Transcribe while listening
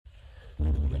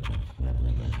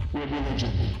Weird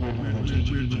religion, weird religion,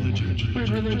 weird religion, weird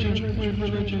religion, weird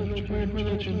religion, weird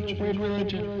religion, weird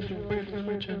religion, weird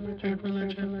religion, weird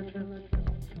religion.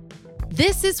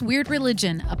 This is Weird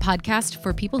Religion, a podcast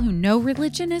for people who know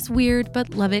religion is weird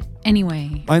but love it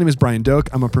anyway. My name is Brian Doak.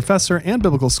 I'm a professor and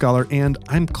biblical scholar, and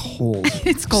I'm cold.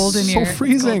 It's cold in here. So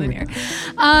freezing. It's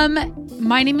cold in here.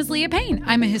 My name is Leah Payne.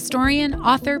 I'm a historian,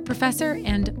 author, professor,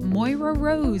 and Moira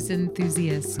Rose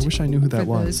enthusiast. I wish I knew who that for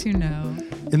was. those who know.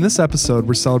 In this episode,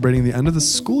 we're celebrating the end of the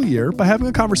school year by having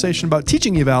a conversation about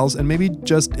teaching evals and maybe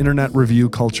just internet review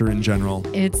culture in general.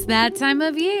 It's that time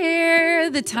of year,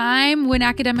 the time when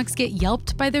academics get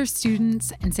yelped by their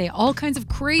students and say all kinds of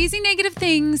crazy negative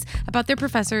things about their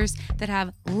professors that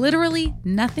have literally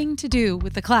nothing to do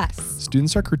with the class.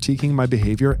 Students are critiquing my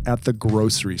behavior at the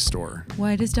grocery store.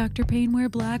 Why does Dr. Payne wear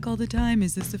black all the time?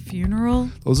 Is this a funeral?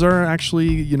 Those are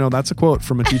actually, that's a quote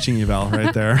from a teaching eval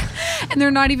right there. And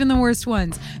they're not even the worst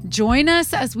ones. Join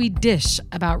us as we dish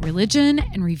about religion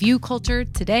and review culture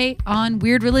today on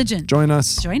Weird Religion. Join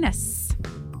us. Join us.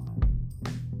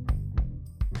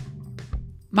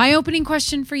 My opening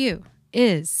question for you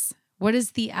is, what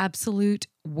is the absolute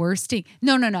worst thing?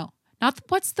 No. Not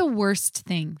what's the worst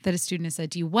thing that a student has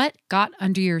said to you. What got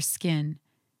under your skin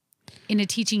in a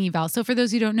teaching eval? So for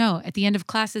those who don't know, at the end of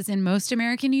classes in most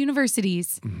American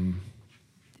universities,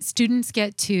 students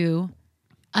get to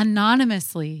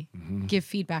anonymously give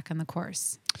feedback on the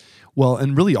course. Well,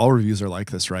 and really all reviews are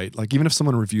like this, right? Like even if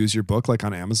someone reviews your book, like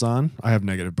on Amazon, I have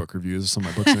negative book reviews of some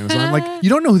of my books on Amazon. Like you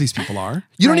don't know who these people are.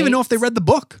 You don't even know if they read the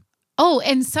book. Oh,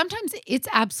 and sometimes it's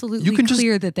absolutely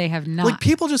clear that they have not. Like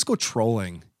people just go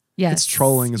trolling. Yes. It's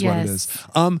trolling is what it is.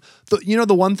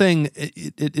 The one thing,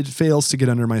 it fails to get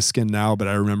under my skin now, but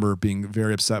I remember being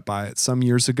very upset by it. Some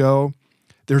years ago,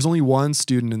 there's only one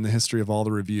student in the history of all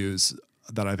the reviews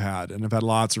that I've had. And I've had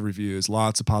lots of reviews,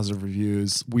 lots of positive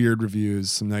reviews, weird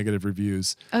reviews, some negative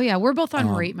reviews. Oh, yeah. We're both on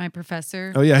Rate My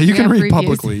Professor. Oh, yeah. You can read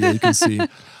publicly. Yeah, you can see.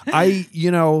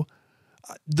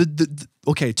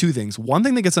 Okay, two things. One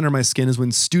thing that gets under my skin is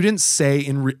when students say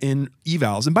in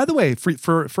evals, and by the way,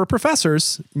 for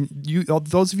professors,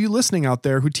 those of you listening out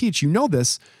there who teach, you know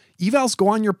this, evals go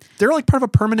on they're like part of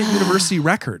a permanent university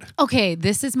record. Okay,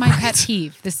 this is my pet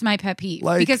peeve.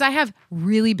 Because I have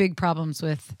really big problems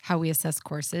with how we assess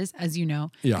courses, as you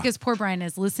know. Yeah. Because poor Brian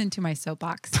has listened to my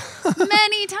soapbox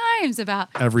many times about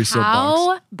Every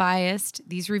how soapbox. biased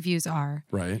these reviews are.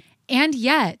 Right. And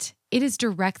yet, it is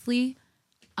directly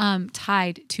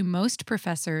tied to most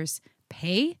professors'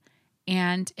 pay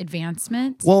and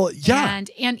advancement. Well, yeah.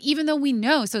 And even though we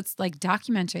know, so it's like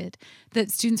documented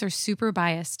that students are super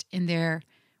biased in their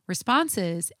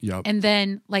responses. Yep. And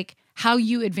then like how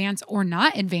you advance or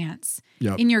not advance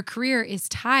in your career is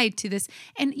tied to this.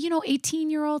 And 18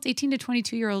 to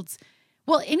 22-year-olds,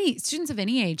 well, any students of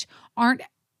any age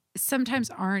sometimes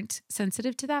aren't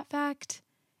sensitive to that fact.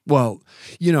 Well,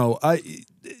 student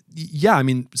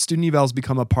evals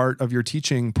become a part of your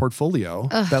teaching portfolio.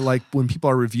 That like when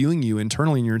people are reviewing you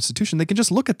internally in your institution, they can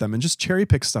just look at them and just cherry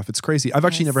pick stuff. It's crazy. I've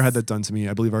actually never had that done to me.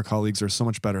 I believe our colleagues are so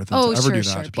much better than to ever do that.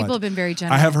 Sure. People have been very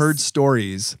generous. I have heard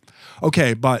stories.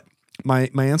 Okay, but my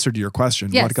answer to your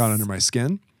question, what got under my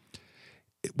skin?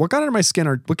 What got under my skin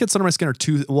what gets under my skin are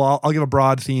two. Well, I'll give a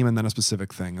broad theme and then a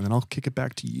specific thing, and then I'll kick it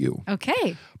back to you.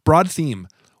 Okay. Broad theme.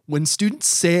 When students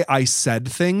say I said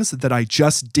things that I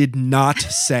just did not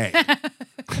say.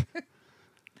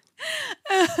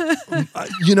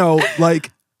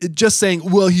 Like just saying,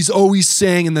 well, he's always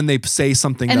saying, and then they say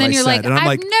something and that then I you're said. like, and I'm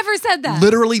I've never said that.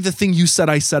 Literally the thing you said,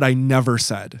 I never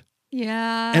said.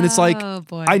 Yeah. And it's like, oh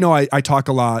boy. I know I talk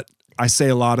a lot. I say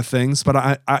a lot of things, but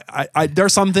I there are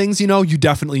some things, you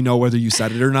definitely know whether you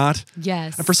said it or not.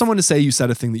 Yes. And for someone to say you said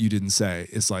a thing that you didn't say,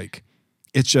 it's like,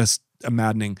 it's just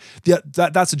maddening. Yeah,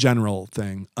 that's a general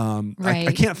thing. Right.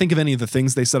 I can't think of any of the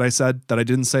things they said I said that I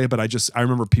didn't say, but I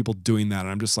remember people doing that, and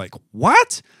I'm just like,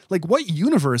 what? Like, what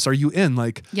universe are you in?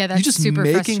 Like, that's you just super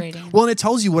frustrating. Well, and it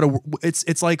tells you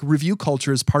it's like review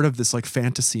culture is part of this like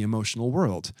fantasy emotional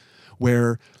world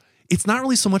where it's not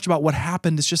really so much about what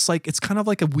happened. It's just like it's kind of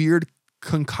like a weird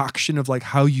concoction of like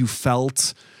how you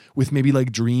felt with maybe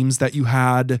like dreams that you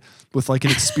had with like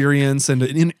an experience and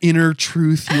an inner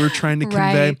truth you were trying to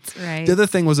convey. Right. The other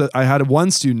thing was that I had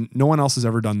one student, no one else has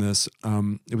ever done this.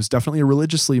 It was definitely a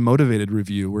religiously motivated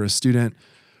review where a student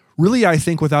really, I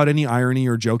think without any irony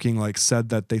or joking, like said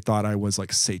that they thought I was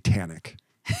like satanic.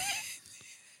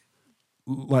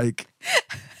 like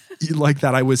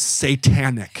that I was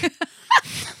satanic.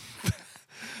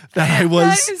 That I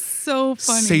was so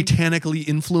funny. satanically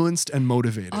influenced and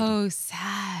motivated. Oh,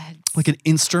 sad. like an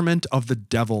instrument of the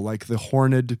devil, like the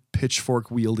horned pitchfork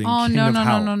wielding Oh, king no, of no,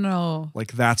 hell. no, no, no.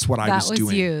 Like that's what I That was was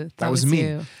doing. you. That was me. you.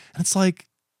 And it's like,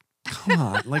 come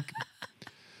on, like.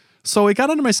 So it got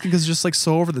under my skin because it's just like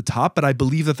so over the top, but I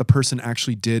believe that the person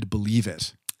actually did believe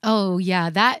it. Oh, yeah.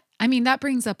 That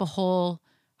brings up a whole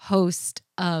host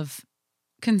of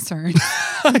concerns.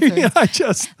 I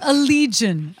just A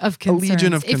legion of concerns,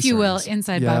 legion of if you will, concerns.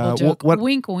 inside Yeah, Bible joke. what-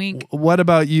 Wink, wink. What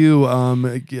about you?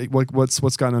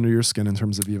 What's gotten under your skin in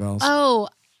terms of evals? Oh,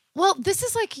 well, this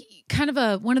is like kind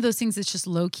of one of those things that's just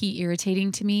low key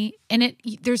irritating to me, and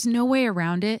there's no way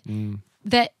around it.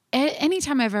 That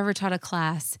anytime I've ever taught a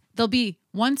class, there'll be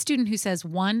one student who says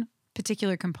one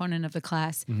particular component of the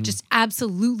class just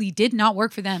absolutely did not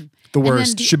work for them. The And then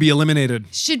worst should be eliminated.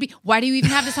 why do you even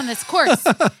have this on this course?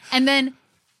 And then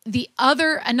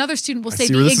another student will say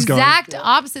see where the this is going. exact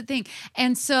opposite thing.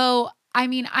 And so, I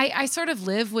mean, I sort of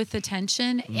live with the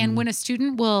tension. And when a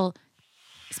student will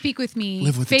speak with me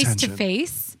Live with the face to tension.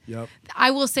 face, Yep.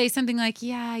 I will say something like,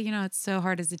 yeah, it's so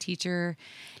hard as a teacher,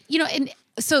 and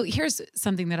so here's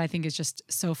something that I think is just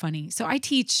so funny. So I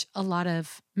teach a lot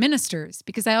of ministers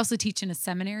because I also teach in a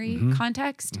seminary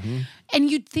context.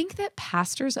 And you'd think that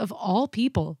pastors of all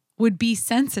people would be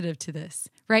sensitive to this,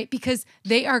 right? Because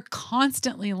they are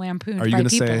constantly lampooned Are you by going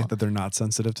to people. say that they're not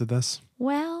sensitive to this?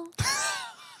 Well,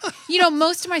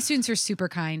 most of my students are super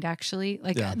kind, actually,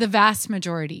 like Yeah. the vast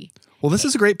majority. Well, this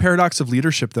is a great paradox of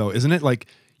leadership, though, isn't it? Like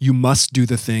you must do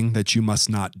the thing that you must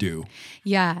not do.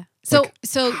 Yeah. So,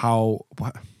 Like, how?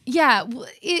 What? yeah,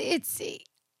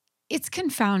 it's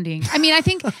confounding. I mean, I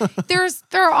think there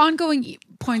are ongoing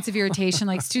points of irritation.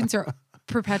 Like students are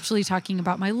perpetually talking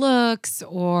about my looks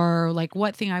or like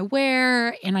what thing I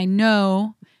wear, and I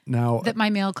know Now, that my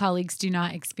male colleagues do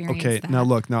not experience okay. that. Now,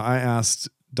 look. Now, I asked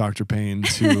Dr. Payne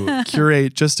to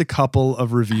curate just a couple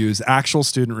of reviews, actual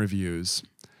student reviews.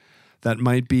 That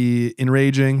might be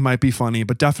enraging, might be funny,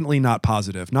 but definitely not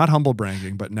positive. Not humble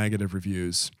bragging, but negative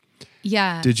reviews.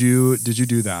 Yeah. Did you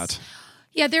do that?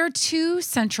 Yeah, there are two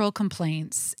central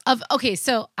complaints of. Okay,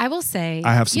 so I will say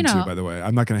I have some too, by the way.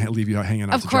 I'm not going to leave you hanging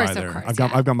out Of to course, dry of there. course, yeah.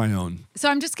 I've got my own. So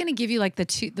I'm just going to give you like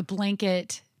the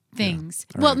blanket things.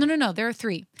 All Well, right. no. There are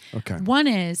three. Okay. One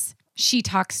is she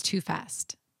talks too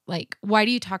fast. Like, why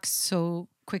do you talk so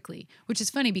quickly? Which is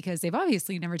funny because they've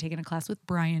obviously never taken a class with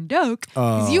Brian Doak.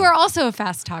 Because you are also a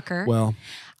fast talker. Well,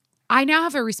 I now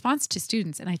have a response to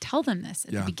students, and I tell them this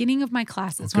at the beginning of my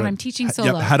classes when good. I'm teaching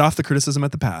solo. Yep, head off the criticism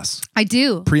at the pass. I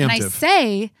do. Preemptive. And I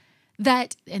say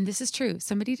that, and this is true,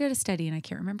 somebody did a study, and I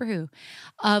can't remember who,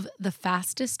 of the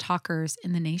fastest talkers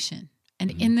in the nation. And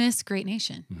in this great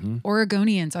nation,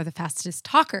 Oregonians are the fastest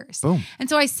talkers. Boom. And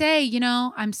so I say,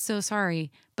 I'm so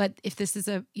sorry, but if this is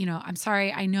I'm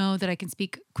sorry, I know that I can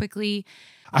speak quickly.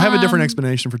 I have a different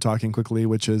explanation for talking quickly,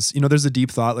 which is, there's a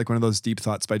deep thought, like one of those deep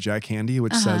thoughts by Jack Handey,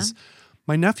 which says,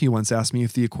 my nephew once asked me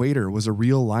if the equator was a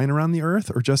real line around the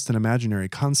earth or just an imaginary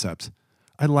concept.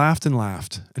 I laughed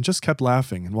and just kept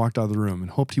laughing and walked out of the room and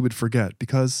hoped he would forget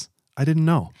because I didn't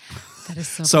know. That is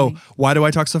so So funny. why do I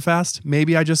talk so fast?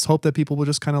 Maybe I just hope that people will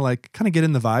just kind of get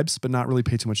in the vibes, but not really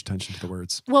pay too much attention to the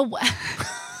words. Well,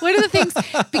 one of the things,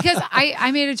 because I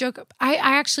made a joke, I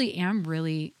actually am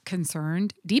really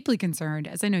concerned, deeply concerned,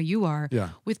 as I know you are,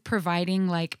 with providing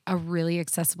like a really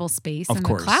accessible space in the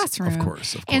classroom. Of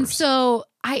course. And so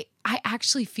I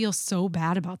actually feel so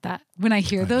bad about that when I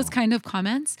hear those kind of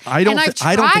comments. I don't think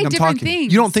I'm different talking.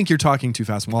 things. You don't think you're talking too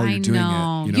fast while you're doing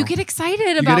it. You get excited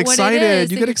You about get excited. what it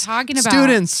is you that get you're talking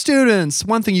about. Students.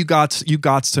 One thing you got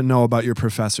to know about your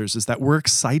professors is that we're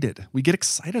excited. We get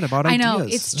excited about I ideas. know,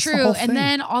 it's That's the true. whole And thing.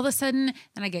 then all of a sudden,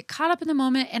 then I get caught up in the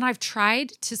moment, and I've tried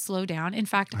to slow down. In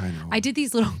fact, I did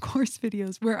these little course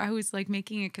videos where I was like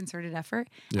making a concerted effort,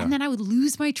 and then I would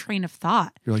lose my train of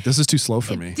thought. You're like, this is too slow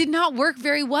for me. Did not work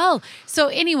very well. So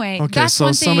anyway, Okay, that's so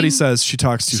one somebody thing. says she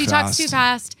talks too She fast. talks too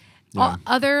fast.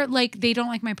 Other, like, they don't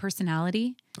like my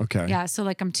personality. Okay. Yeah, so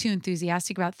like I'm too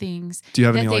enthusiastic about things. Do you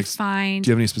have that any they like? find? Do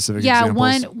you have any specific Yeah,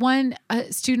 examples? one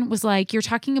student was like, "You're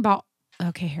talking about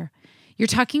You're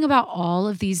talking about all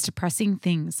of these depressing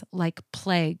things like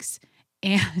plagues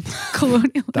and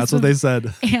colonialism. That's what they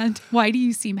said. And why do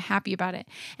you seem happy about it?"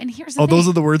 And here's the Oh, thing. those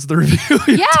are the words of the review.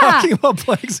 You're Yeah. talking about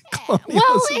plagues and colonialism.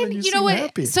 Well, and and you seem know what?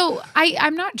 happy. So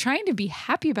I'm not trying to be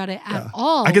happy about it at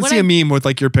all. I can What see a meme with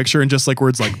like your picture and just like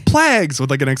words like plagues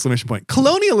with like an exclamation point,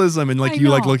 colonialism, and like I you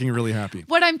like know. looking really happy.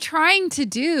 What I'm trying to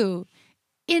do,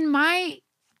 in my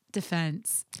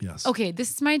defense, Yes. okay,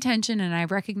 this is my intention, and I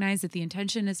recognize that the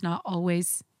intention is not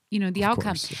always, the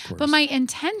outcome. Of course. But my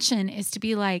intention is to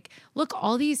be like, look,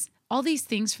 all these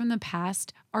things from the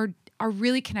past are are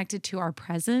really connected to our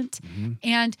present. Mm-hmm.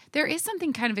 And there is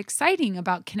something kind of exciting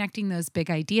about connecting those big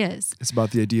ideas. It's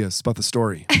about the ideas. It's about the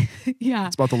story. Yeah.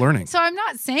 It's about the learning. So I'm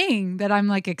not saying that I'm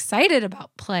like excited about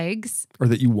plagues Or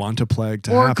that you want a plague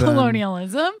to or happen.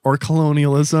 colonialism. Or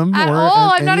colonialism. At or all.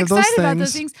 I'm any not of those excited about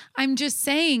those things. things. I'm just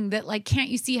saying that, like, can't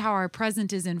you see how our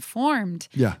present is informed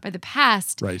Yeah. by the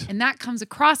past? Right. And that comes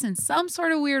across in some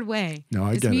sort of weird way. No,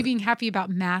 I it's get me it. being happy about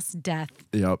mass death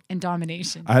Yep. and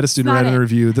domination. I had a student It's write not in a it.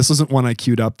 review. This wasn't one I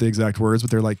queued up the exact words,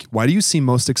 but they're like, why do you seem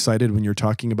most excited when you're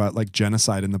talking about like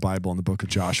genocide in the Bible in the book of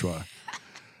Joshua?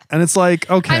 And it's like,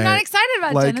 okay. I'm not excited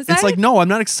about like, genocide. It's like, no, I'm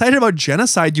not excited about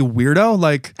genocide, you weirdo.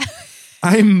 Like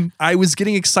I was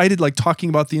getting excited like talking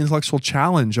about the intellectual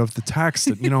challenge of the text.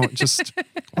 And, just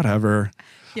whatever.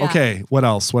 Yeah. Okay, what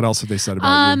else? What else have they said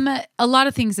about you? A lot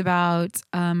of things about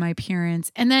my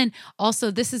appearance, and then also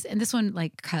this one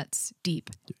like cuts deep.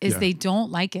 Is Yeah. they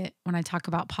don't like it when I talk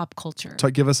about pop culture.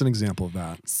 Give us an example of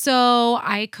that. So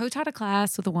I co-taught a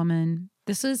class with a woman.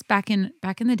 This was back in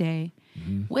the day,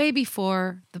 way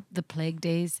before the plague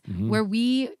days, where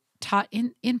we taught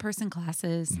in-person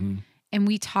classes, and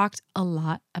we talked a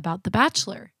lot about The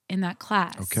Bachelor in that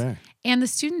class. Okay. And the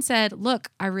student said, look,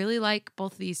 I really like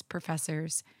both of these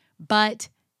professors, but,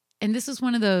 and this was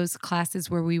one of those classes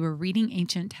where we were reading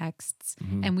ancient texts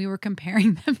and we were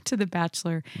comparing them to The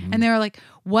Bachelor. And they were like,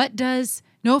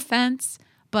 no offense,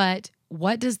 but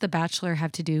what does The Bachelor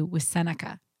have to do with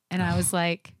Seneca? And I was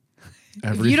like,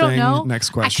 Everything. if you don't know, Next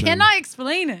question. I cannot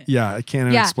explain it. Yeah, I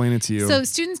can't Yeah. explain it to you. So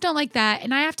students don't like that.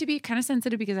 And I have to be kind of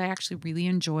sensitive because I actually really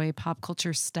enjoy pop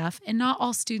culture stuff. And not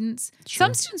all students,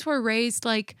 some students were raised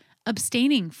like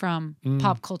abstaining from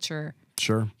pop culture.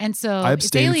 Sure. And so I it's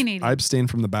abstained, alienating. I abstained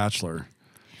from The Bachelor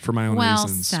for my own well,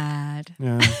 reasons. sad.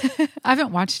 Yeah. I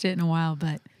haven't watched it in a while,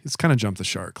 but It's kind of jumped the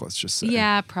shark, let's just say.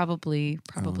 yeah, probably.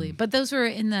 But those were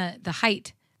in the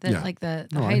height, the Yeah. like the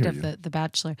No, I height hear of you. the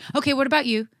Bachelor. Okay, what about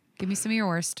you? Give me some of your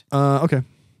worst. Okay.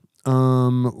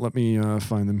 Let me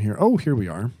find them here. Oh, here we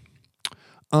are.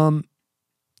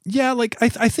 Yeah, like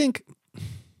I think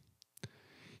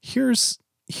here's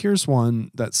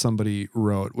one that somebody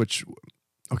wrote, which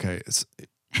it's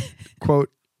quote,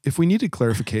 if we needed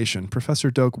clarification,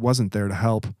 Professor Doak wasn't there to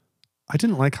help. I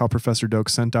didn't like how Professor Doak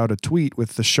sent out a tweet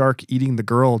with the shark eating the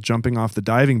girl jumping off the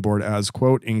diving board as,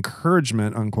 quote,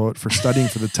 encouragement, unquote, for studying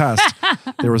for the test.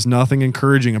 There was nothing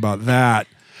encouraging about that.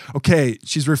 Okay,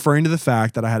 she's referring to the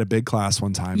fact that I had a big class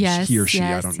one time. Yes, He or she, I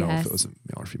yes, don't know yes. if it was a male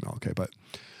or female. Okay, but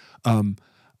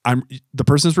the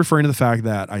person is referring to the fact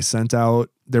that I sent out,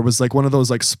 there was like one of those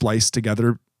like spliced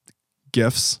together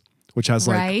GIFs, which has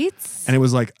like, Right? and it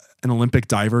was like an Olympic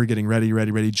diver getting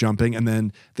ready, jumping. And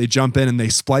then they jump in and they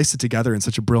splice it together in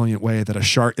such a brilliant way that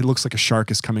it looks like a shark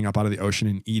is coming up out of the ocean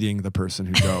and eating the person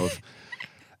who dove.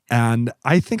 And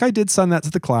I think I did send that to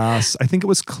the class. I think it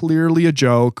was clearly a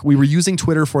joke. We were using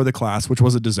Twitter for the class, which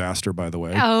was a disaster, by the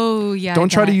way. Oh, yeah. Don't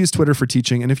try to use Twitter for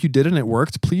teaching. And if you did and it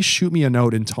worked, please shoot me a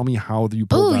note and tell me how you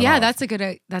pulled Oh, that yeah, off. that's a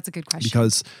good question.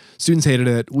 Because students hated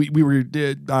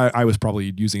it. I was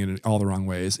probably using it in all the wrong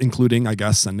ways, including, I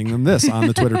guess, sending them this on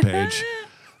the Twitter page.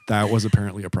 That was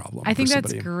apparently a problem. I think for that's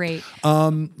somebody. great.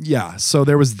 Yeah. So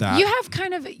there was that. You have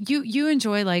kind of you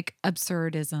enjoy like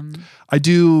absurdism, I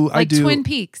do. like I do. Twin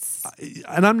Peaks.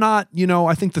 And I'm not,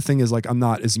 I think the thing is like, I'm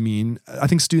not as mean. I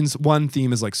think one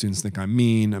theme is like students think I'm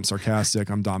mean, I'm sarcastic,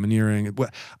 I'm domineering.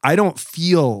 I don't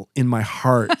feel in my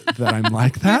heart that I'm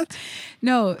like that.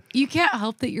 No, you can't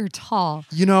help that you're tall.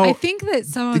 I I think that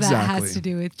some of that exactly. has to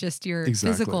do with just your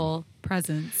Exactly. physical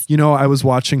presence. I was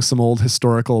watching some old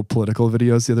historical political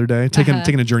videos the other day,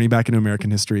 taking a journey back into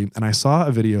American history, and I saw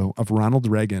a video of Ronald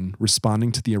Reagan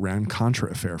responding to the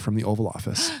Iran-Contra affair from the Oval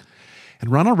Office.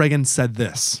 And Ronald Reagan said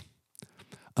this.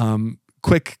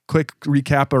 Quick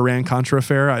recap Iran-Contra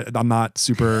affair. I'm not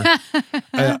super...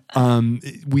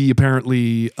 we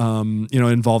apparently,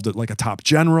 involved like a top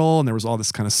general, and there was all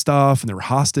this kind of stuff, and there were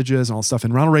hostages and all this stuff.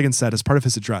 And Ronald Reagan said, as part of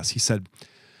his address, he said,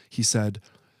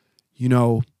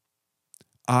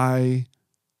 I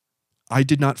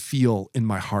did not feel in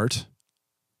my heart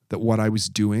that what I was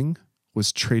doing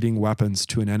was trading weapons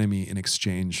to an enemy in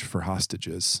exchange for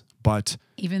hostages. But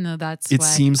Even though that's it what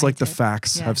seems I like the did.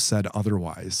 facts Yeah. have said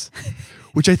otherwise,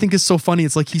 which I think is so funny.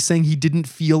 It's like he's saying he didn't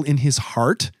feel in his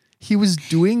heart he was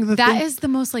doing the That thing. is the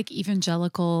most like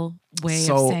evangelical way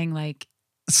So- of saying like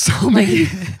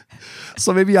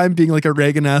So maybe I'm being like a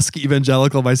Reagan-esque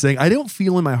evangelical by saying I don't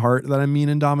feel in my heart that I'm mean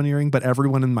and domineering, but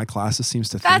everyone in my classes seems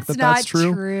to think that's that not that's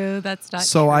true. That's not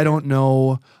So true. I don't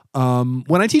know.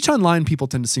 When I teach online, people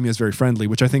tend to see me as very friendly,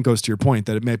 which I think goes to your point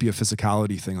that it might be a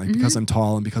physicality thing. Like because I'm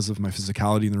tall and because of my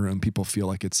physicality in the room, people feel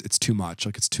like it's too much,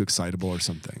 like it's too excitable or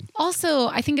something. Also,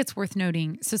 I think it's worth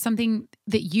noting. So something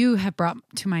that you have brought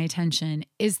to my attention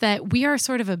is that we are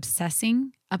sort of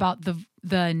obsessing about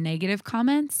the negative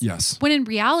comments. Yes. When in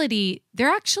reality, they're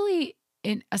actually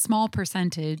in a small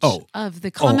percentage of the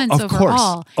Oh, comments of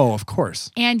overall. course. Oh, of course.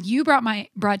 And you brought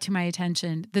to my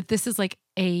attention that this is like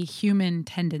a human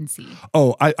tendency.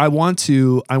 Oh, I want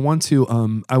to,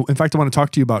 in fact, I want to talk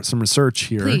to you about some research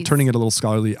here, Please. turning it a little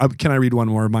scholarly. Can I read one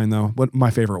more of mine though? What my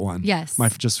favorite one? Yes.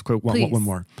 Just quick, one Please.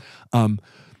 more.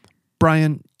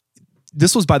 Brian,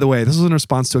 this was in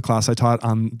response to a class I taught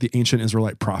on the ancient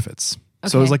Israelite prophets.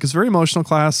 So it was Okay. like this very emotional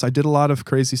class. I did a lot of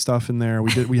crazy stuff in there.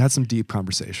 We had some deep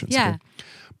conversations. Yeah. Okay?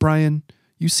 Brian,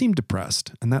 you seem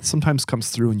depressed, and that sometimes comes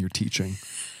through in your teaching.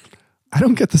 I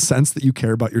don't get the sense that you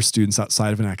care about your students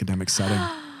outside of an academic setting.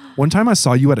 One time I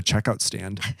saw you at a checkout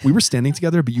stand. We were standing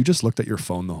together, but you just looked at your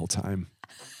phone the whole time.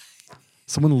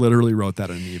 Someone literally wrote that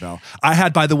in an eval. I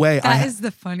had, by the way, That is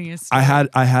the funniest. I had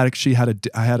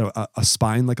a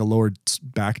spine, like a lower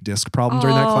back disc problem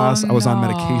during that class. I was on no.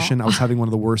 medication. I was having one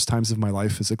of the worst times of my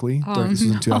life physically. This was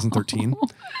in no. 2013.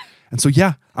 And so,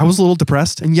 yeah, I was a little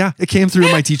depressed, and yeah, it came through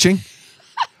in my teaching.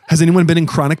 Has anyone been in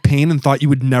chronic pain and thought you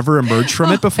would never emerge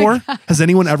from it before? Has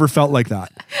anyone ever felt like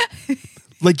that?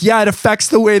 Like, yeah, it affects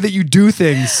the way that you do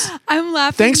things. I'm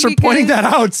laughing. Thanks for pointing that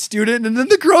out, student. And then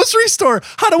the grocery store.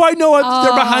 How do I know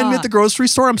they're behind me at the grocery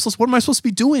store? What am I supposed to be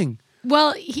doing?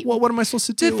 Well, What am I supposed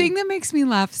to do? the thing that makes me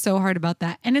laugh so hard about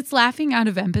that, and it's laughing out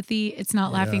of empathy. It's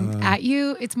not laughing at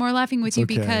you. It's more laughing with you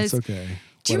because. It's okay.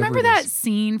 Do you Whatever remember it that is.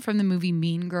 scene from the movie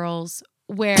Mean Girls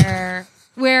where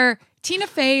Tina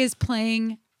Fey is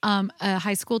playing a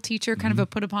high school teacher, kind of a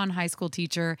put upon high school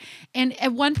teacher, and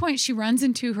at one point she runs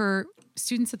into her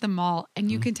students at the mall,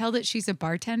 and you can tell that she's a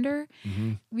bartender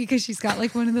because she's got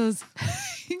like one of those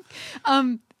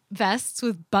vests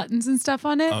with buttons and stuff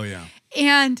on it. Oh, yeah.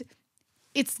 And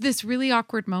it's this really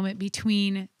awkward moment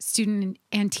between student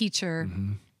and teacher.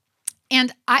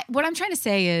 And what I'm trying to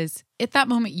say is, at that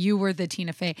moment, you were the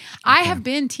Tina Fey. I have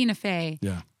been Tina Fey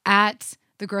at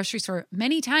the grocery store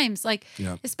many times, like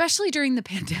especially during the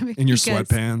pandemic. In your because-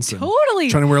 sweatpants. Totally.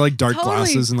 Trying to wear like dark Totally.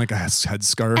 glasses and like a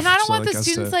headscarf. And I don't so, want like, the as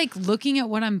students to- like looking at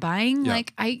what I'm buying. Yeah.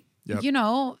 Like Yep.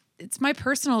 it's my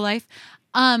personal life.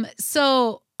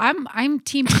 So I'm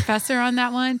team professor on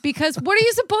that one, because what are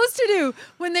you supposed to do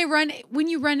when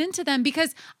you run into them?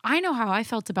 Because I know how I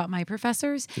felt about my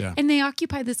professors, and they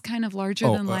occupy this kind of larger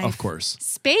than life of course.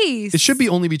 space. It should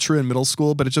only be true in middle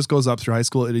school, but it just goes up through high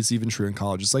school. It is even true in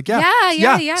college. It's like,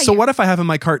 Yeah. So what if I have in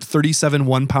my cart 37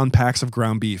 1-pound packs of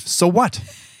ground beef? So what?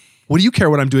 What do you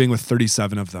care what I'm doing with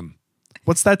 37 of them?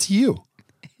 What's that to you?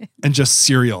 And just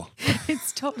cereal.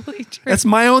 It's totally true. That's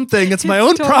my own thing. It's my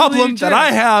own totally problem that true.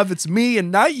 I have. It's me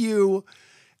and not you.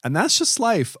 And that's just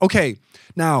life. Okay.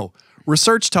 Now,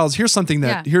 research tells, here's some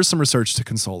research to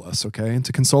console us, okay? And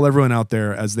to console everyone out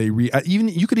there as they read.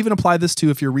 You could even apply this to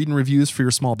if you're reading reviews for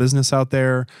your small business out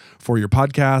there, for your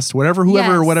podcast,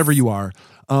 whatever you are.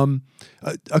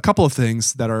 A couple of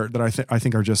things that I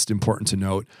think are just important to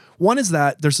note. One is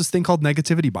that there's this thing called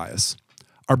negativity bias.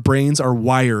 Our brains are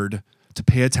wired to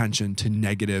pay attention to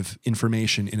negative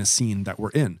information in a scene that we're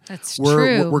in. That's true.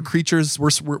 true. We're creatures.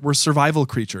 We're survival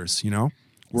creatures. You know.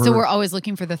 So we're always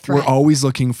looking for the threat. We're always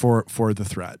looking for the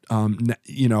threat.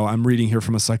 I'm reading here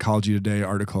from a Psychology Today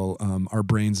article. Our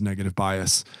brain's negative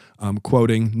bias.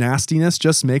 Quoting, nastiness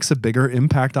just makes a bigger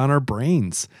impact on our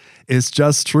brains. It's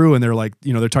just true. And they're like,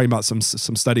 they're talking about some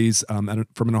studies from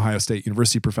an Ohio State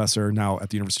University professor, now at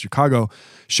the University of Chicago,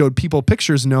 showed people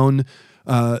pictures known.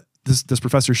 This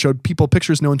professor showed people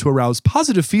pictures known to arouse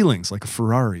positive feelings, like a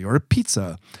Ferrari or a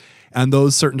pizza, and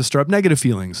those certain to stir up negative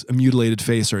feelings, a mutilated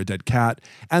face or a dead cat,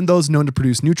 and those known to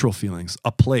produce neutral feelings,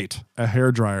 a plate, a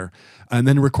hairdryer, and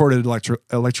then recorded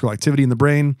electrical activity in the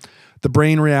brain. The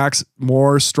brain reacts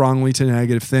more strongly to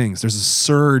negative things. There's a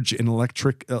surge in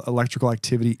electrical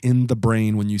activity in the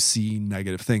brain when you see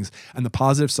negative things, and the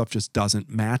positive stuff just doesn't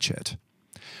match it.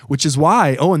 Which is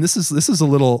why, and this is a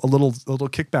little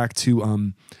kickback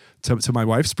to my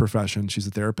wife's profession. She's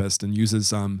a therapist and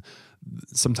uses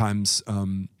sometimes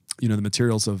the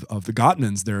materials of the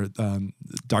Gottmans. They're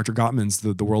Dr. Gottman's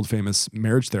the world famous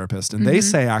marriage therapist, and they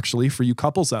say, actually, for you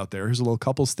couples out there, here's a little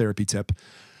couples therapy tip.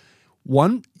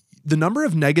 One, the number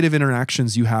of negative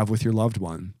interactions you have with your loved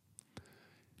one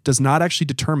does not actually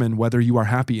determine whether you are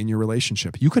happy in your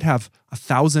relationship. You could have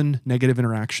 1,000 negative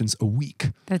interactions a week.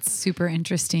 That's super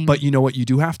interesting. But you know what you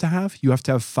do have to have? You have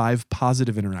to have 5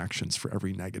 positive interactions for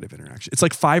every negative interaction. It's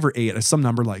like 5 or 8, some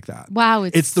number like that. wow,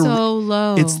 it's so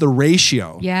low. It's the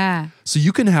ratio. Yeah. So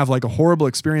you can have like a horrible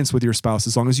experience with your spouse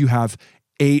as long as you have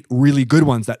 8 really good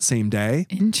ones that same day.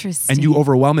 Interesting. And you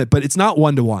overwhelm it, but it's not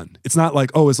 1-to-1. It's not like,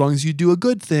 oh, as long as you do a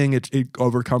good thing, it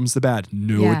overcomes the bad.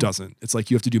 No, Yeah. it doesn't. It's like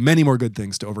you have to do many more good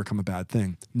things to overcome a bad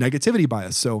thing. Negativity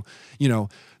bias. So,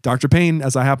 Dr. Payne,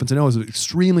 as I happen to know, is an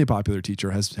extremely popular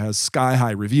teacher, has sky high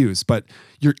reviews, but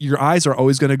your eyes are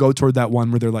always going to go toward that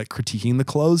one where they're like critiquing the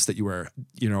clothes that you wear,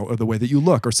 or the way that you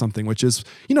look or something, which is,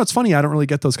 it's funny. I don't really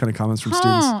get those kind of comments from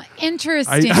students. Oh,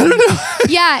 interesting. I don't know.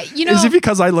 Yeah, Is it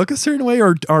because I look a certain way,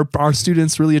 or are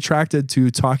students really attracted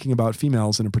to talking about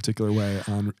females in a particular way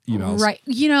on emails? Right.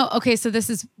 Okay, so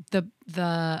this is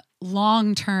the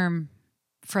long-term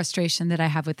frustration that I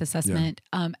have with assessment.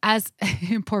 As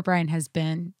poor Brian has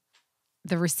been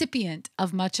the recipient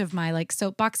of much of my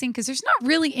soapboxing, because there's not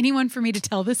really anyone for me to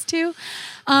tell this to.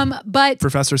 But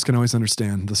Professors can always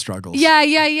understand the struggles.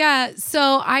 Yeah.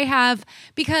 So I have,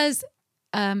 because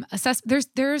there's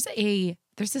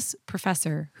this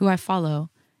professor who I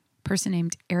follow, person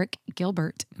named Eric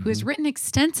Gilbert, who has written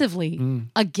extensively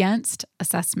against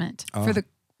assessment for the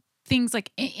things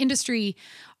like industry.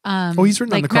 He's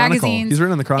written on the Chronicle. Magazines He's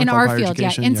written on the Chronicle in our of Higher field,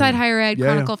 Education. Inside Higher Ed, Yeah,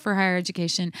 Chronicle for Higher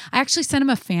Education. I actually sent him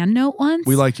a fan note once.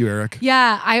 We like you, Eric.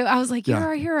 Yeah, I was like, you're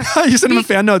our hero. You sent him a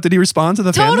fan note. Did he respond to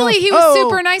the fan note? Totally, he was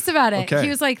super nice about it. Okay. He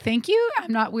was like, "Thank you.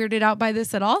 I'm not weirded out by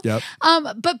this at all." Yep.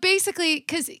 But basically,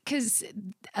 because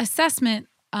assessment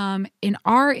in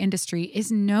our industry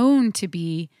is known to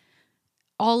be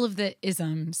all of the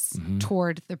isms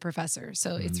toward the professor.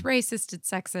 So it's racist,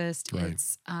 it's sexist, Right.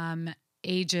 it's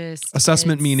ageist.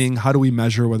 Assessment it's- meaning, how do we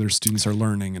measure whether students are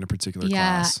learning in a particular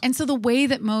class? And so the way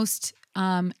that most,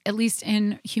 at least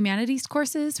in humanities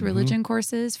courses, religion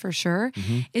courses for sure,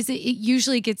 is it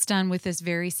usually gets done with this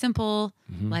very simple,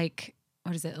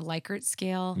 what is it, a Likert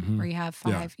scale, where you have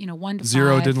 5, 1 to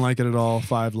 0 5. didn't like it at all.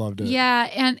 5 loved it.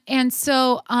 Yeah, and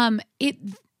so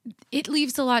it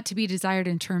leaves a lot to be desired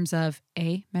in terms of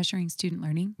A, measuring student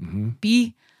learning,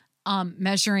 B,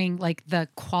 measuring the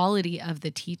quality of the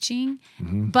teaching.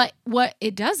 But what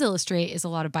it does illustrate is a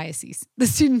lot of biases the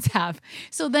students have.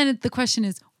 So then the question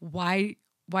is, why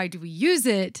do we use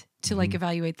it to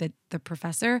evaluate the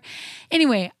professor?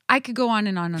 Anyway, I could go on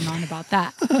and on and on about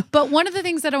that. But one of the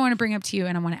things that I want to bring up to you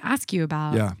and I want to ask you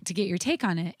about to get your take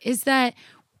on it is that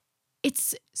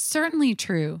it's certainly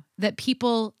true that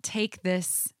people take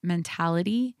this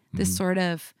mentality, this sort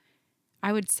of,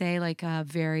 I would say a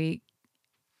very,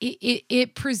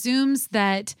 it presumes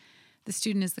that the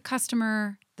student is the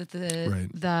customer, that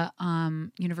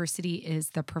the university is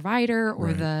the provider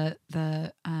or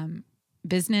the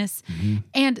business.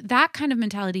 And that kind of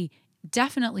mentality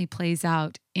definitely plays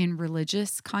out in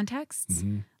religious contexts.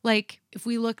 If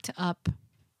we looked up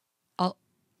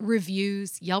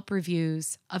Yelp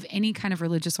reviews of any kind of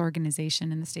religious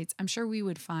organization in the States, I'm sure we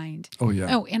would find,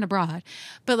 and abroad,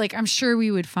 but I'm sure we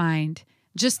would find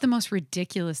just the most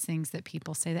ridiculous things that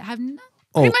people say that have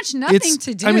pretty much nothing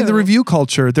to do. I mean, the review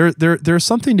culture, there's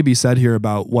something to be said here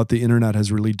about what the internet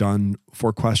has really done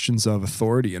for questions of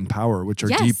authority and power, which are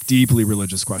deeply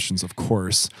religious questions, of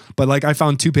course. But I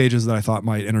found 2 pages that I thought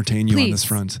might entertain you on this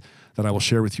front that I will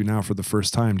share with you now for the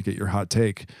first time to get your hot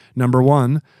take. Number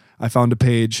 1, I found a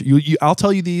page. I'll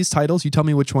tell you these titles. You tell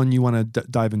me which one you want to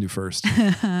dive into first.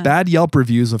 Bad Yelp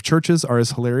reviews of churches are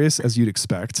as hilarious as you'd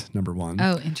expect. Number 1.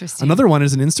 Oh, interesting. Another one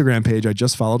is an Instagram page I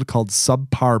just followed called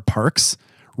Subpar Parks.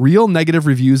 Real negative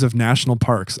reviews of national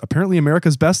parks. Apparently,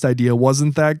 America's Best idea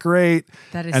wasn't that great.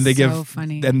 That is and they so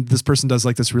funny. And this person does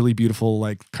this really beautiful,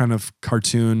 kind of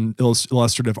cartoon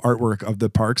illustrative artwork of the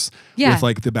parks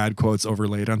with the bad quotes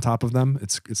overlaid on top of them.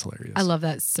 It's hilarious. I love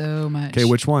that so much. Okay,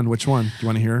 which one? Do you want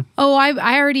to hear? Oh,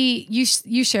 I already you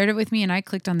shared it with me, and I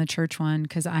clicked on the church one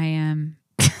because I am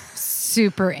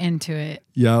super into it.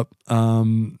 Yep.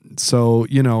 So,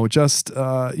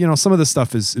 some of this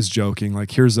stuff is joking.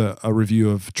 Here's a review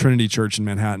of Trinity Church in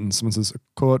Manhattan. Someone says,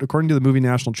 quote, according to the movie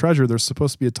National Treasure, there's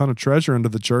supposed to be a ton of treasure under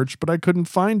the church, but I couldn't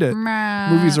find it.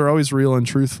 Movies are always real and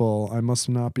truthful. I must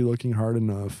not be looking hard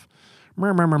enough.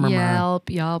 Yelp.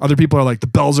 Other people are like, the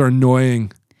bells are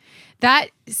annoying.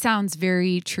 That sounds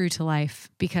very true to life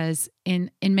because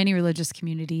in many religious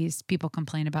communities, people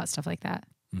complain about stuff like that.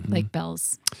 Like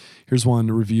bells. Here's one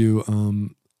review.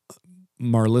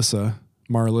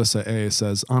 Marlissa A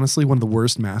says, honestly, one of the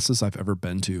worst masses I've ever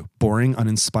been to. Boring,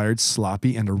 uninspired,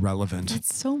 sloppy, and irrelevant.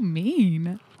 That's so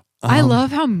mean. I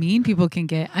love how mean people can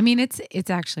get. I mean, it's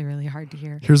actually really hard to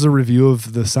hear. Here's a review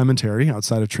of the cemetery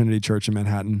outside of Trinity Church in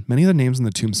Manhattan. Many of the names in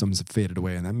the tombstones have faded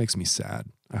away, and that makes me sad.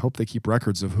 I hope they keep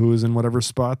records of who is in whatever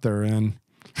spot they're in.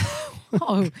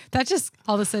 Oh, that just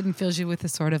all of a sudden fills you with a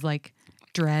sort of like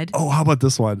dread. Oh, how about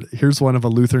this one? Here's one of a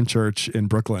Lutheran church in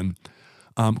Brooklyn.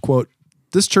 Quote,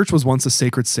 "This church was once a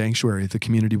sacred sanctuary the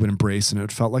community would embrace, and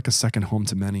it felt like a second home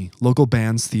to many. Local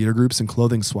bands, theater groups, and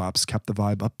clothing swaps kept the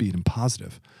vibe upbeat and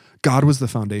positive. God was the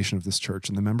foundation of this church,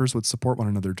 and the members would support one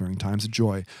another during times of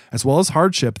joy, as well as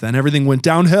hardship. Then everything went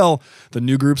downhill. The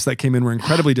new groups that came in were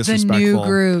incredibly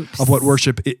disrespectful of what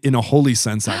worship in a holy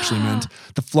sense actually meant.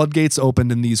 The floodgates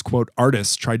opened, and these, quote,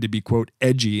 artists tried to be, quote,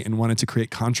 edgy and wanted to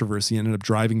create controversy and ended up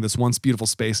driving this once beautiful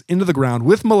space into the ground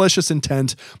with malicious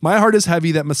intent. My heart is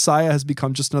heavy that Messiah has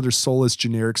become just another soulless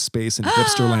generic space in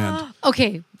hipster land."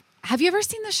 Okay. Have you ever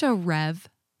seen the show Rev?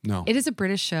 No. It is a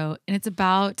British show, and it's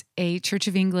about a Church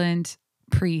of England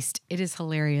priest. It is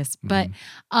hilarious. But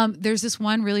there's this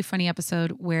one really funny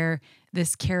episode where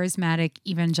this charismatic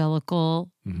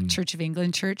evangelical Church of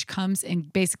England church comes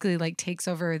and basically like takes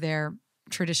over their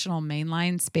traditional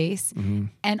mainline space.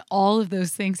 And all of those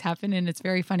things happen, and it's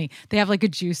very funny. They have like a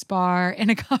juice bar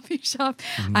and a coffee shop.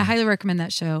 I highly recommend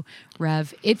that show,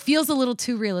 Rev. It feels a little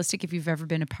too realistic if you've ever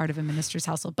been a part of a minister's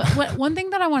household. But one thing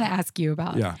that I want to ask you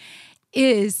about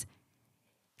is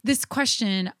this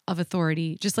question of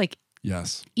authority, just like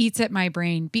eats at my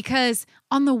brain. Because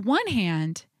on the one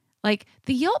hand, like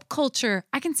the Yelp culture,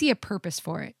 I can see a purpose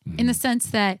for it in the sense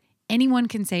that anyone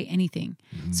can say anything.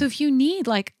 So if you need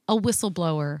like a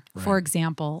whistleblower, for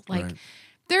example, like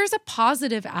there's a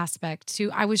positive aspect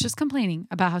to, I was just complaining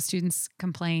about how students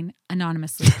complain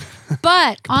anonymously.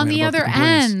 But on the other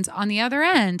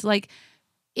end, like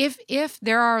if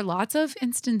there are lots of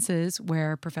instances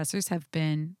where professors have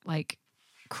been like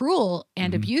cruel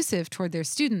and abusive toward their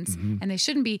students, and they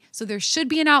shouldn't be, so there should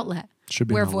be an outlet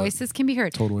where voices can be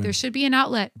heard. Totally. There should be an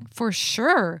outlet for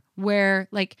sure where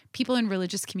like people in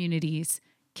religious communities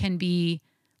can be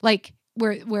like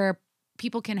where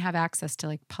people can have access to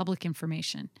like public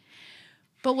information.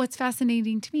 But what's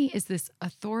fascinating to me is this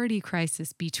authority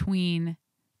crisis between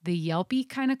the Yelpy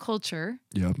kind of culture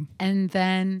and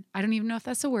then, I don't even know if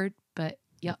that's a word, but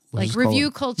like review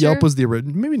culture. Yelp was the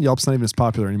original. Maybe Yelp's not even as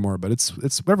popular anymore, but it's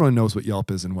everyone knows what Yelp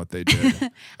is and what they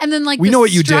did. And then like we know what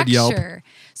you did, Yelp.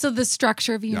 So the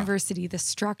structure of a university, the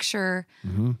structure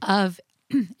of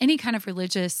any kind of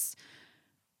religious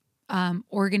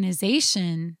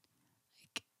organization,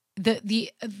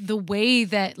 the way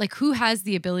that like who has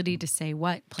the ability to say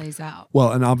what plays out.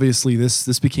 Well, and obviously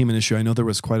this became an issue. I know there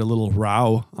was quite a little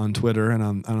row on Twitter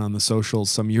and on the socials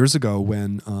some years ago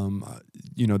when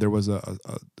there was a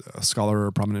scholar or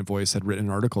a prominent voice had written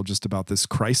an article just about this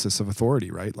crisis of authority,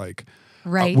 right? Like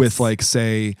with like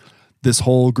say this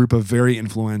whole group of very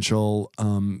influential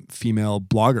female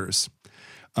bloggers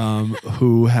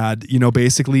who had,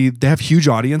 basically they have huge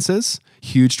audiences,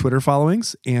 huge Twitter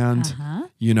followings. And,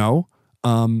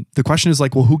 the question is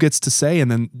like, well, who gets to say? And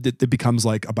then it becomes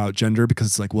like about gender because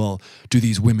it's like, well, do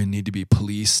these women need to be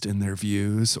policed in their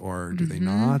views or do they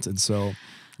not? And so,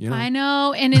 I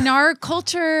know. And in our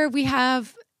culture, we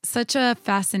have such a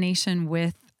fascination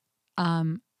with,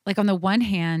 like on the one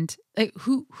hand, like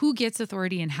who gets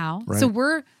authority and how. Right. So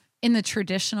we're in the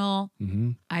traditional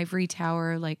ivory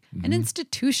tower, like an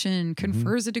institution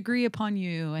confers a degree upon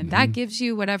you and that gives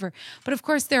you whatever. But of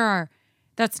course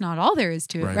that's not all there is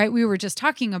to it, right? We were just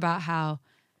talking about how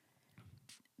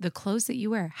the clothes that you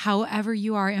wear, however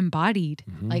you are embodied,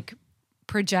 like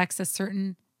projects a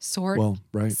certain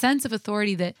sense of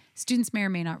authority that students may or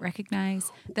may not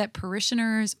recognize, that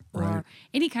parishioners or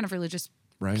any kind of religious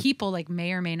people like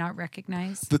may or may not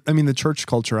recognize. The church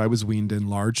culture I was weaned in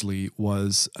largely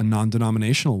was a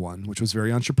non-denominational one, which was very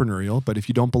entrepreneurial. But if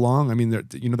you don't belong, there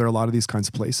are a lot of these kinds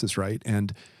of places, right?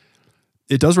 And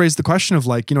it does raise the question of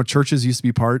like, churches used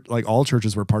to be all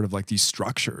churches were part of like these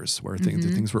structures where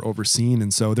things were overseen.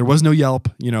 And so there was no Yelp,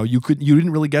 you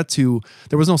didn't really get to,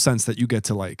 there was no sense that you get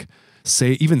to like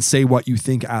say what you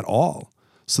think at all.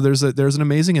 So there's an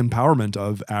amazing empowerment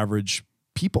of average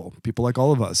people like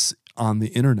all of us on the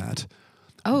internet.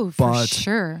 Oh, for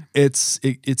sure. It's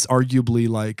arguably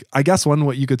like, I guess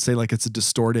what you could say like it's a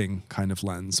distorting kind of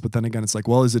lens. But then again, it's like,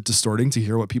 well, is it distorting to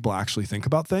hear what people actually think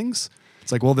about things?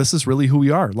 It's like, well, this is really who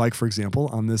we are. Like, for example,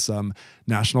 on this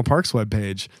National Parks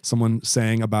webpage, someone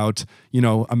saying about,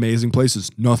 amazing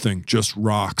places, nothing, just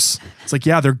rocks. It's like,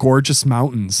 yeah, they're gorgeous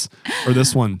mountains. Or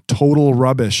this one, total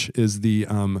rubbish is the,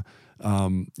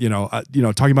 talking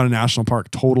about a national park,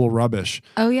 total rubbish.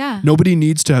 Oh, yeah. Nobody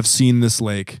needs to have seen this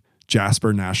lake,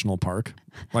 Jasper National Park.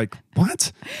 Like,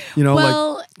 what? You know,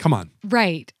 Well, like, come on.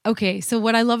 right. Okay. So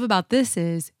what I love about this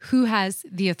is who has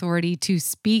the authority to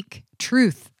speak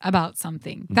truth about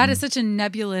something. That is such a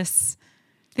nebulous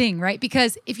thing, right?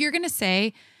 Because if you're going to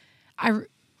say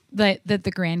that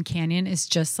the Grand Canyon is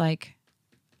just like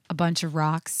a bunch of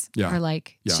rocks Yeah. or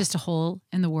like it's Yeah. just a hole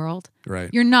in the world, Right.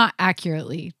 you're not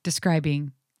accurately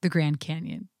describing the Grand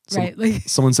Canyon, right? Like,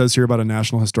 Someone says here about a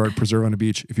National Historic Preserve on a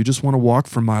beach. If you just want to walk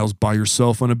for miles by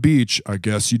yourself on a beach, I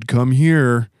guess you'd come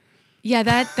here. yeah,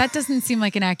 that doesn't seem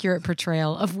like an accurate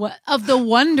portrayal of the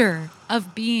wonder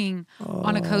of being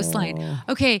on a coastline.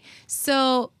 Okay,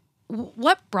 so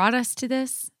what brought us to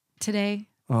this today,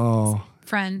 Oh,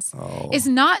 friends, is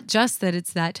not just that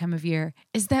it's that time of year,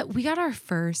 is that we got our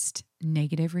first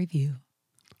negative review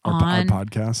our on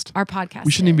podcast. our podcast.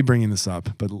 We shouldn't even be bringing this up,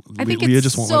 but I think Leah it's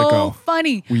just won't so let it go.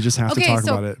 funny. We just have to talk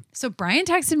so, about it. So Brian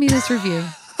texted me this review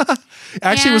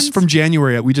Actually, it was and- from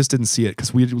January. We just didn't see it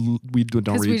because we don't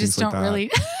because read we things just like don't that.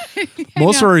 really.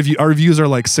 Most of know. our reviews are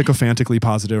like sycophantically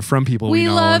positive from people we We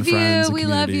know love and friends you. and We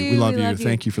love community. you. We love We you. love you.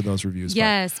 Thank you for those reviews.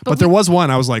 Yes, but there was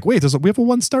one. I was like, wait, we have a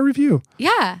 1-star review.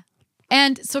 Yeah.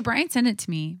 And so Brian sent it to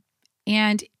me,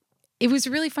 and it was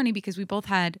really funny because we both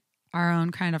had our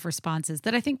own kind of responses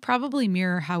that I think probably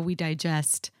mirror how we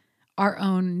digest our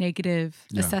own negative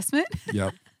Yeah. assessment,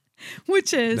 Yep.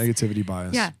 which is Negativity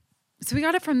bias. yeah. So we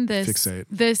got it from Fixate.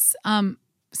 this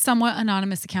somewhat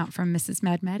anonymous account from Mrs.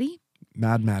 Mad Maddie.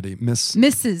 Mad Maddie.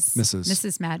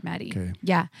 Mrs. Mad Maddie. Okay.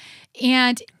 Yeah.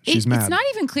 And She's it's mad. not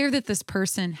even clear that this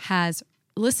person has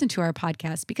listened to our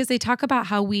podcast because they talk about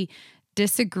how we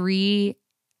disagree,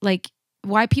 like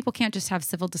why people can't just have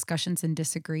civil discussions and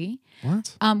disagree,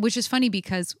 What? which is funny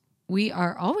because we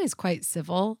are always quite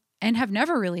civil and have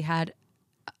never really had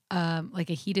like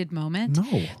a heated moment.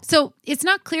 No. So it's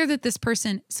not clear that this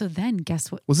person, so then guess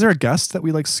what? Was there a guest that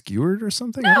we like skewered or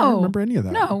something? I don't remember any of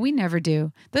that. No, we never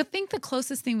do. I think the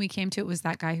closest thing we came to it was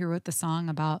that guy who wrote the song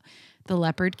about the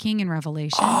Leopard King in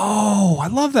Revelation. Oh, I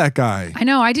love that guy. I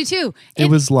know, I do too. It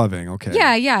was loving. Okay.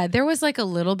 Yeah. There was like a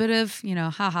little bit of,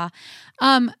 haha.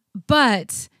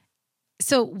 But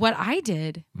so what I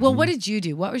did, well, what did you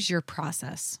do? What was your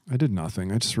process? I did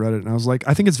nothing. I just read it and I was like,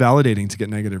 I think it's validating to get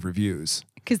negative reviews.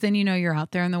 Because then you're out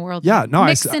there in the world. Yeah, no,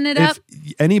 mixing it up.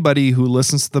 If anybody who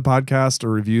listens to the podcast or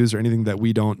reviews or anything that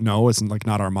we don't know isn't like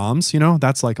not our moms,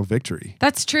 that's like a victory.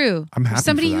 That's true. I'm happy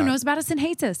Somebody for who that. knows about us and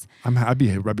hates us. I'd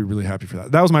be really happy for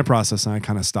that. That was my process, and I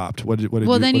kind of stopped. What did Well, you?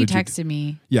 then what you did texted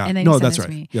me. Yeah, and then no, you sent that's it to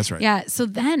right. me. That's right. Yeah.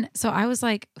 So I was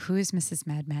like, who is Mrs.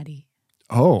 Mad Maddie?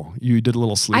 Oh, you did a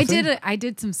little sleuthing? I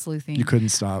did some sleuthing. You couldn't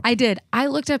stop. I did. I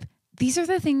looked up. These are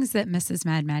the things that Mrs.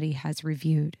 Mad Maddie has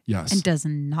reviewed. Yes. And does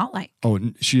not like. Oh,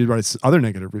 and she writes other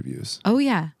negative reviews. Oh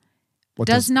yeah. What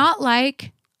Does not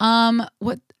like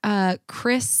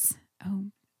Chris. Oh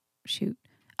shoot.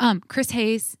 Chris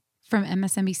Hayes from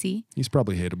MSNBC He's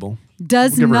probably hateable.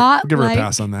 does We'll not give her like a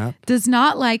pass on that. does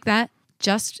not like that.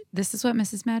 Just this is what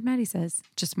Mrs. Mad Maddie says.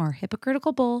 Just more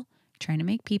hypocritical bull trying to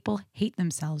make people hate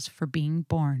themselves for being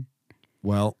born.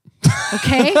 Well,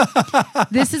 Okay.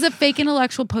 This is a fake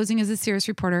intellectual posing as a serious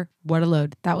reporter. What a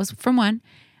load. That was from one.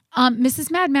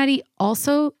 Mrs. Mad Maddie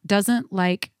also doesn't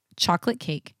like chocolate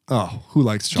cake. oh, who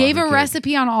likes chocolate Gave a cake?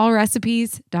 recipe on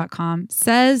allrecipes.com.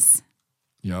 Says,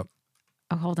 Yep.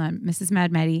 oh, hold on. Mrs.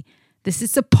 Mad Maddie, this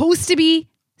is supposed to be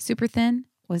super thin.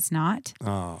 Was not.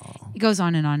 Oh, It goes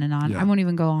on and on and on. Yeah. I won't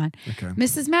even go on. okay.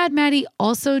 Mrs. Mad Maddie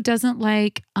also doesn't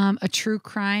like a true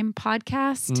crime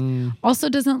podcast. Mm, Also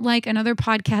doesn't like another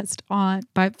podcast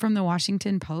from the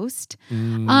Washington Post.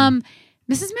 mm.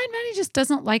 Mrs. Mad Maddie just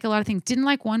doesn't like a lot of things. Didn't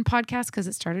like one podcast because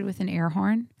it started with an air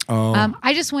horn. Oh,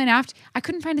 I just went after. I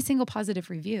couldn't find a single positive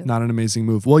review. not an amazing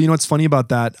move. Well, you know what's funny about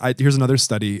that? Here's another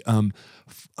study.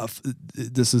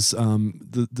 This is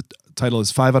the title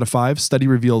is 5 out of 5. Study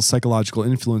reveals psychological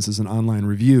influences in online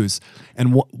reviews.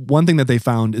 And one thing that they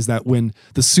found is that when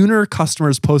the sooner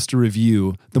customers post a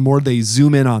review, the more they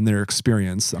zoom in on their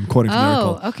experience. I'm quoting from the Oh,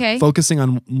 article. okay. Focusing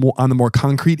on the more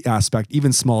concrete aspect,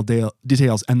 even small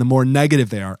details, and the more negative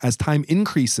they are. As time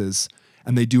increases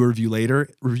and they do a review later,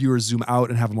 reviewers zoom out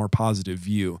and have a more positive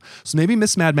view. So maybe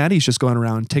Miss Mad Maddie's just going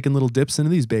around taking little dips into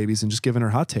these babies and just giving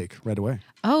her hot take right away.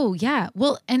 Oh, yeah.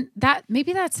 Well, and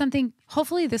maybe that's something,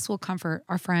 hopefully this will comfort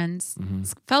our friends,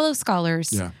 fellow scholars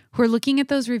Mm-hmm. Yeah. who are looking at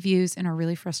those reviews and are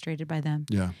really frustrated by them.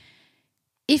 Yeah.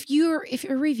 If your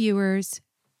reviewers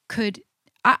could,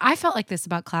 I felt like this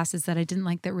about classes that I didn't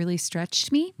like that really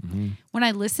stretched me. Mm-hmm. When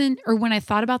I listened or when I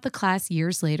thought about the class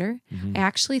years later, I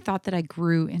actually thought that I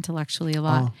grew intellectually a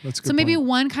lot. Oh, that's a good So maybe point.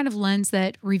 one kind of lens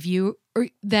that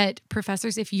that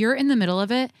professors, if you're in the middle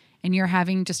of it and you're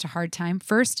having just a hard time,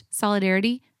 first,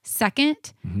 solidarity.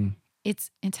 Second,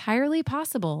 it's entirely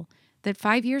possible that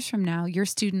 5 years from now, your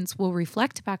students will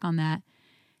reflect back on that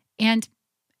and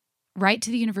write to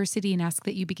the university and ask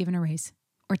that you be given a raise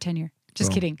or tenure.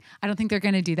 Just kidding. I don't think they're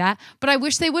going to do that, but I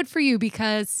wish they would for you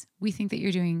because we think that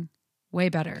you're doing way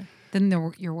better than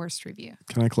your worst review.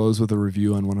 Can I close with a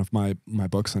review on one of my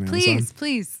books on Amazon?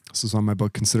 Please. This is on my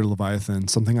book, Consider Leviathan,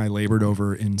 something I labored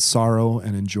over in sorrow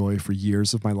and in joy for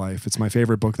years of my life. It's my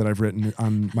favorite book that I've written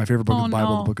on my favorite book of the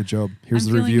Bible, the book of Job. Here's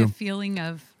the review. I'm feeling a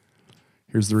feeling of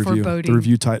Here's the review. foreboding. The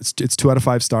review title, it's 2 out of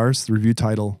 5 stars. The review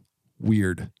title,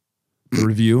 weird. The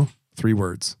review, 3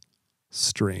 words.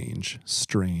 Strange,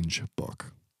 strange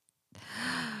book.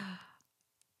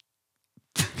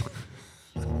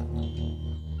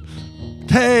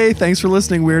 Hey, thanks for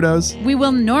listening, weirdos. We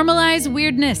will normalize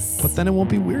weirdness. But then it won't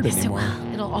be weird Yes, it anymore.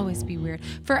 will. It'll always be weird.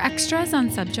 For extras on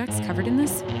subjects covered in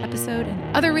this episode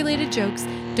and other related jokes,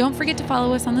 don't forget to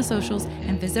follow us on the socials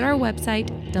and visit our website,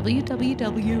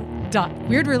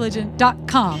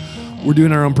 www.weirdreligion.com. We're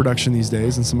doing our own production these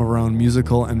days and some of our own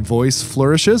musical and voice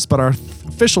flourishes, but our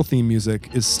official theme music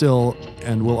is still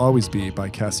and will always be by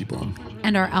Cassie Bloom.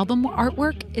 And our album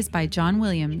artwork is by John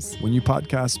Williams. When you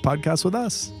podcast with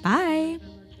us. Bye.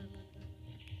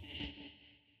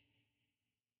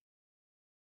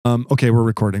 Okay, we're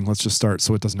recording. Let's just start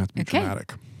so it doesn't have to be Okay.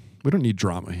 dramatic. We don't need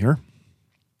drama here.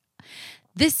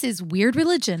 This is Weird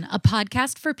Religion, a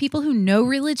podcast for people who know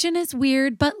religion is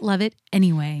weird but love it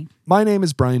anyway. My name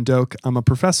is Brian Doak. I'm a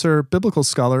professor, biblical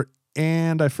scholar,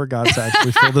 and I forgot to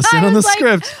actually fill this in on the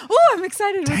script. Oh, I'm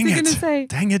excited. Dang What's he it. going to say?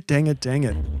 Dang it, dang it, dang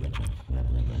it.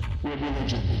 Weird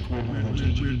religion, weird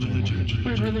religion,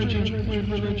 weird religion, weird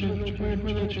religion, weird religion, weird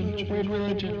religion, weird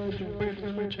religion, weird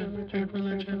religion, weird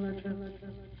religion.